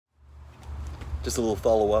Just a little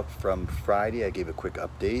follow-up from Friday. I gave a quick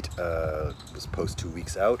update. It was post 2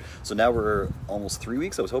 weeks out. So now we're almost 3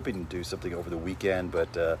 weeks. I was hoping to do something over the weekend,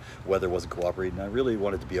 but weather wasn't cooperating. I really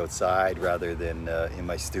wanted to be outside rather than in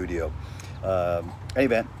my studio.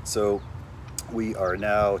 Anyway, so we are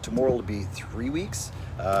now, tomorrow will be 3 weeks,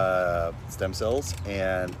 stem cells,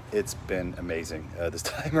 and it's been amazing. This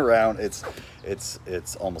time around,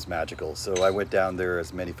 it's almost magical. So I went down there,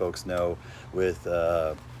 as many folks know, with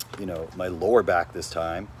you know, my lower back this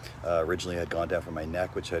time. Originally I'd gone down for my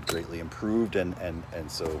neck, which had greatly improved, and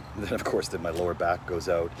so then of course then my lower back goes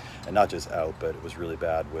out, and not just out, but it was really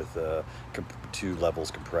bad with 2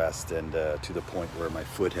 levels compressed, and to the point where my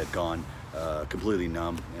foot had gone completely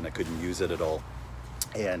numb and I couldn't use it at all.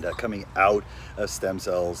 And coming out of stem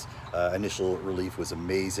cells, initial relief was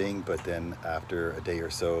amazing, but then after a day or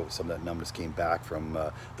so, some of that numbness came back from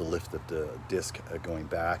the lift of the disc going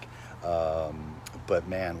back. But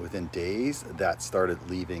man, within days, that started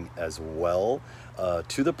leaving as well,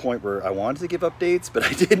 to the point where I wanted to give updates, but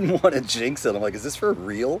I didn't want to jinx it. I'm like, is this for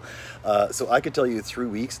real? So I could tell you 3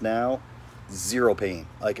 weeks now, zero pain.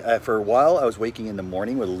 Like for a while I was waking in the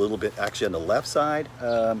morning with a little bit actually on the left side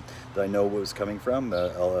that I know was coming from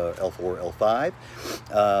L4 L5,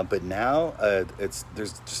 but now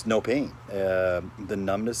there's just no pain. The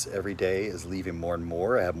numbness every day is leaving more and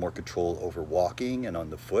more. I have more control over walking and on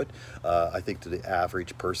the foot. I think to the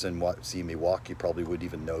average person seeing me walk, you probably wouldn't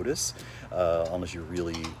even notice unless you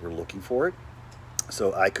really were looking for it.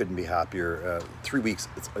 So I couldn't be happier. 3 weeks,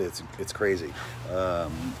 it's crazy.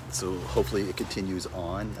 So hopefully it continues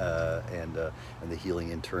on, and the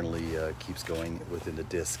healing internally keeps going within the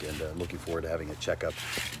disc. And looking forward to having a checkup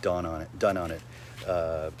done on it.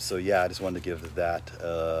 So yeah, I just wanted to give that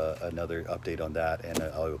another update on that, and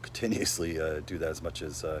I will continuously do that as much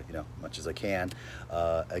as much as I can.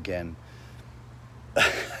 Again.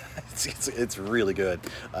 It's really good.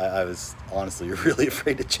 I was honestly really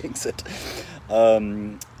afraid to jinx it.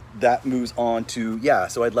 That moves on to, yeah,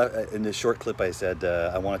 so I'd left in this short clip. I said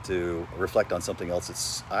I wanted to reflect on something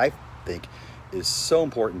else I think is so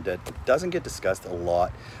important that doesn't get discussed a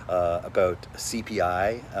lot, about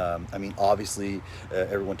CPI. I mean, obviously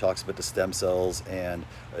everyone talks about the stem cells and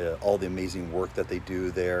all the amazing work that they do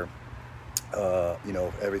there. You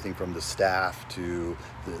know, everything from the staff to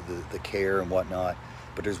the care and whatnot.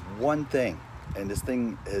 But there's one thing, and this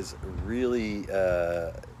thing is really,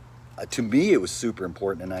 to me, it was super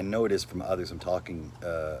important, and I know it is from others I'm talking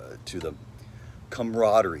to them.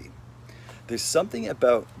 Camaraderie. There's something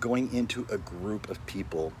about going into a group of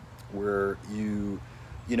people where you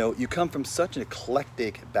come from such an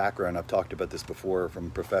eclectic background. I've talked about this before,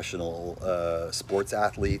 from professional sports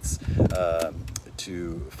athletes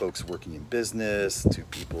to folks working in business, to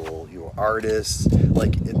people, artists.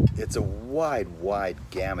 Like it's a wide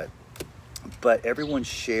gamut, but everyone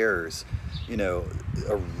shares,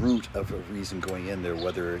 a root of a reason going in there,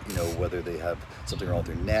 whether they have something wrong with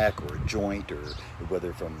their neck or a joint, or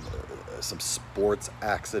whether from some sports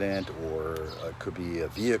accident, or it could be a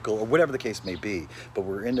vehicle, or whatever the case may be. But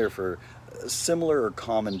we're in there for a similar or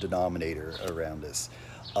common denominator around this.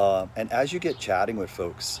 And as you get chatting with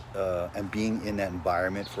folks and being in that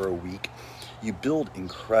environment for a week, you build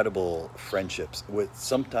incredible friendships with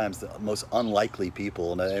sometimes the most unlikely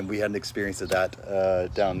people. And we had an experience of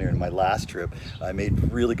that down there in my last trip. I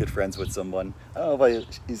made really good friends with someone. I don't know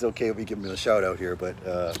if he's okay if we give him a shout out here,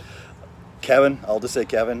 but Kevin, I'll just say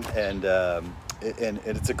Kevin. And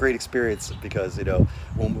it's a great experience because,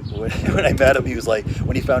 when I met him, he was like,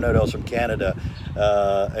 when he found out I was from Canada,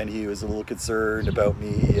 and he was a little concerned about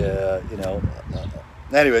me,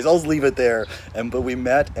 anyways, I'll just leave it there. But we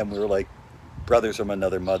met, and we were like brothers from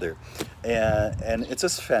another mother, and it's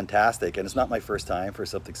just fantastic. And it's not my first time for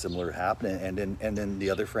something similar happening. And then the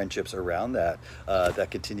other friendships around that that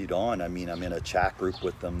continued on. I mean, I'm in a chat group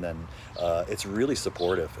with them, and it's really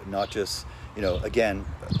supportive. Not just, again,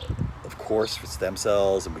 of course, for stem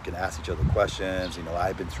cells, and we can ask each other questions.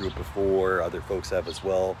 I've been through it before, other folks have as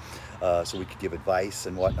well, so we could give advice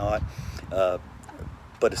and whatnot.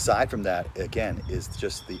 But aside from that, again, is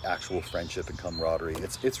just the actual friendship and camaraderie.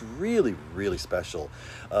 It's really, really special.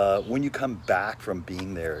 When you come back from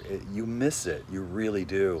being there, you miss it. You really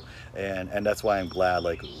do. And that's why I'm glad,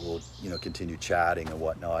 like, we'll continue chatting and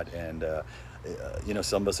whatnot. And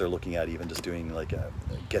some of us are looking at even just doing like a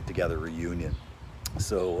get-together reunion.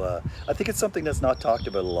 So I think it's something that's not talked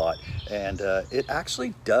about a lot, and it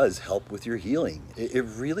actually does help with your healing. It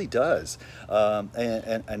really does.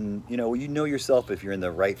 And you know yourself if you're in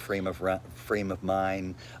the right frame of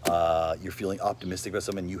mind. You're feeling optimistic about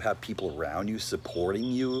something. You have people around you supporting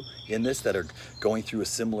you in this that are going through a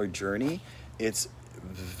similar journey. It's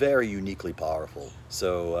very uniquely powerful.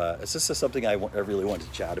 So it's just something I really wanted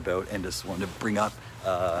to chat about, and just wanted to bring up,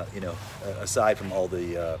 you know, aside from all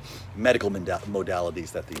the medical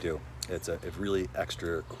modalities that they do. It's a really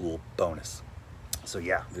extra cool bonus. So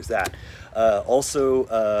yeah, there's that. Also,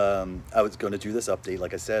 I was going to do this update,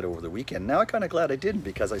 like I said, over the weekend. Now I'm kind of glad I didn't,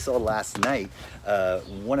 because I saw last night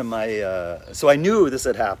one of my, so I knew this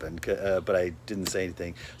had happened, but I didn't say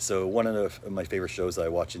anything. So one of my favorite shows that I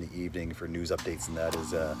watch in the evening for news updates, and that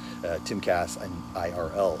is Timcast and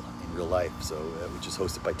IRL in real life, so which is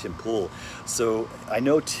hosted by Tim Pool. So I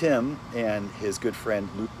know Tim and his good friend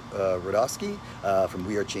Luke Rudkowski from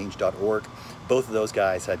wearechange.org. Both of those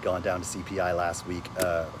guys had gone down to CPI last week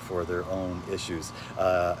for their own issues.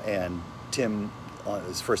 And Tim, on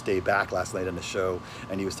his first day back last night on the show,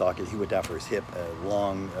 and he was talking, he went down for his hip, a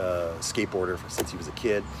long skateboarder since he was a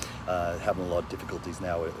kid, having a lot of difficulties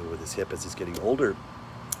now with his hip as he's getting older.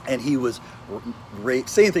 And he was,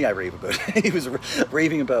 same thing I rave about. He was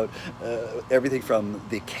raving about everything from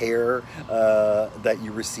the care that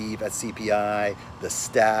you receive at CPI, the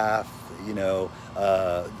staff, you know,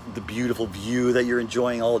 the beautiful view that you're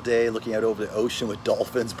enjoying all day, looking out over the ocean with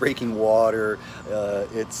dolphins breaking water.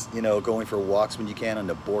 It's, you know, going for walks when you can on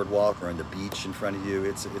the boardwalk or on the beach in front of you.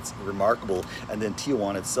 It's remarkable. And then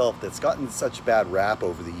Tijuana itself, that's gotten such bad rap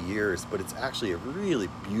over the years, but it's actually a really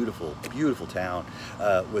beautiful, beautiful town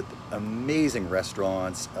with amazing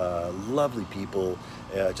restaurants, lovely people,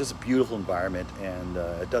 just a beautiful environment, and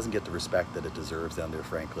it doesn't get the respect that it deserves down there,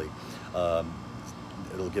 frankly.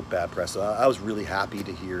 It'll get bad press. So I was really happy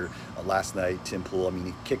to hear last night Tim Pool, I mean,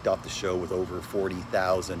 he kicked off the show with over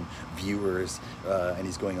 40,000 viewers, and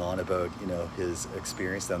he's going on about, you know, his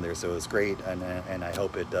experience down there. So it's great, and I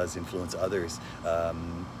hope it does influence others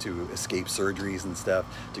to escape surgeries and stuff,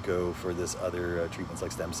 to go for this other treatments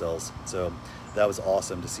like stem cells. So that was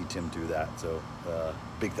awesome to see Tim do that. So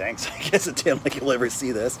big thanks, I guess, to Tim, like he'll ever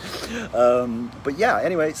see this. But yeah,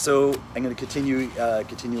 anyway, so I'm going to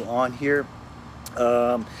continue on here.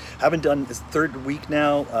 Haven't done this third week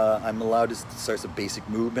now. I'm allowed to start some basic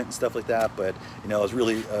movement and stuff like that, but you know, I was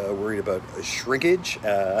really worried about shrinkage,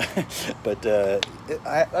 but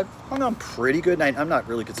I've hung on pretty good, and I'm not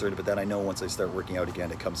really concerned about that. I know once I start working out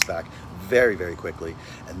again, it comes back very, very quickly,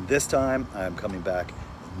 and this time I'm coming back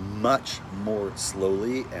much more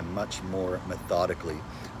slowly and much more methodically.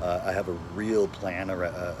 I have a real plan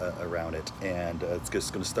around it, and it's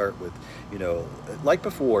just going to start with, you know, like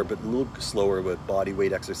before, but a little slower with body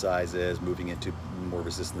weight exercises, moving into more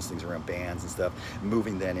resistance things around bands and stuff,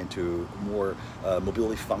 moving then into more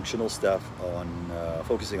mobility functional stuff on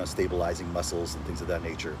focusing on stabilizing muscles and things of that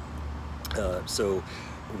nature. So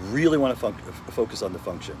really want to focus on the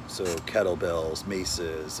function. So kettlebells,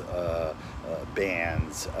 maces,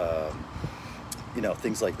 bands, you know,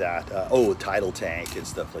 things like that. Oh, tidal tank and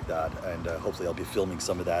stuff like that. And hopefully I'll be filming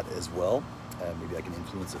some of that as well. Maybe I can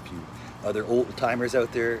influence a few other old timers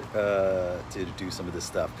out there to do some of this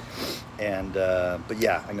stuff. And but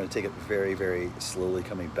yeah, I'm going to take it very, very slowly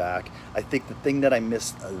coming back. I think the thing that I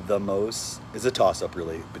missed the most is a toss-up,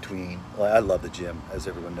 really, between, well, I love the gym, as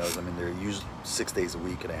everyone knows. I mean, they're usually 6 days a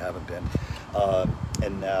week, and I haven't been.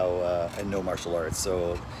 And now and no martial arts,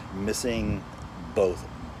 so missing both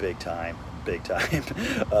big time. But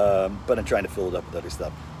I'm trying to fill it up with other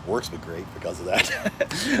stuff. Work's been great because of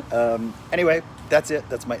that. Anyway, that's it.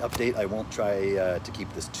 That's my update. I won't try to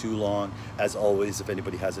keep this too long. As always, if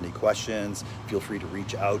anybody has any questions, feel free to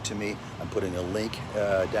reach out to me. I'm putting a link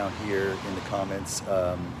down here in the comments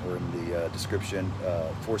or in the description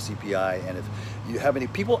for CPI. And if you have any,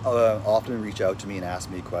 people often reach out to me and ask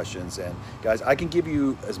me questions. And guys, I can give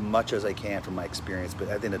you as much as I can from my experience, but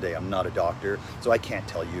at the end of the day, I'm not a doctor, so I can't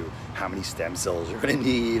tell you how many stem cells you're going to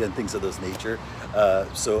need and things of this nature.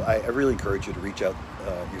 So I really encourage you to reach out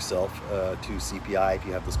yourself to CPI if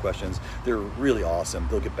you have those questions. They're really awesome.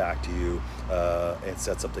 They'll get back to you and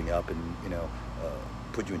set something up, and you know,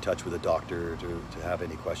 put you in touch with a doctor to have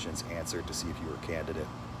any questions answered to see if you're a candidate.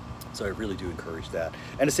 So I really do encourage that.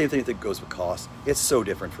 And the same thing that goes with cost. It's so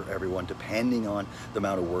different for everyone depending on the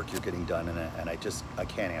amount of work you're getting done, and I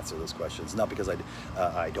can't answer those questions. Not because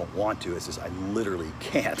I don't want to, it's just I literally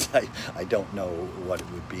can't. I don't know what it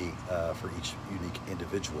would be for each unique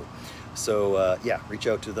individual. So yeah, reach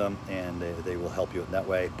out to them, and they will help you in that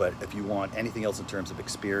way. But if you want anything else in terms of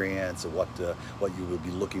experience or what you will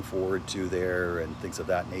be looking forward to there and things of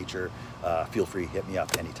that nature, feel free, hit me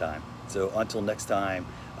up anytime. So until next time,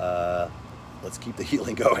 let's keep the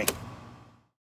healing going.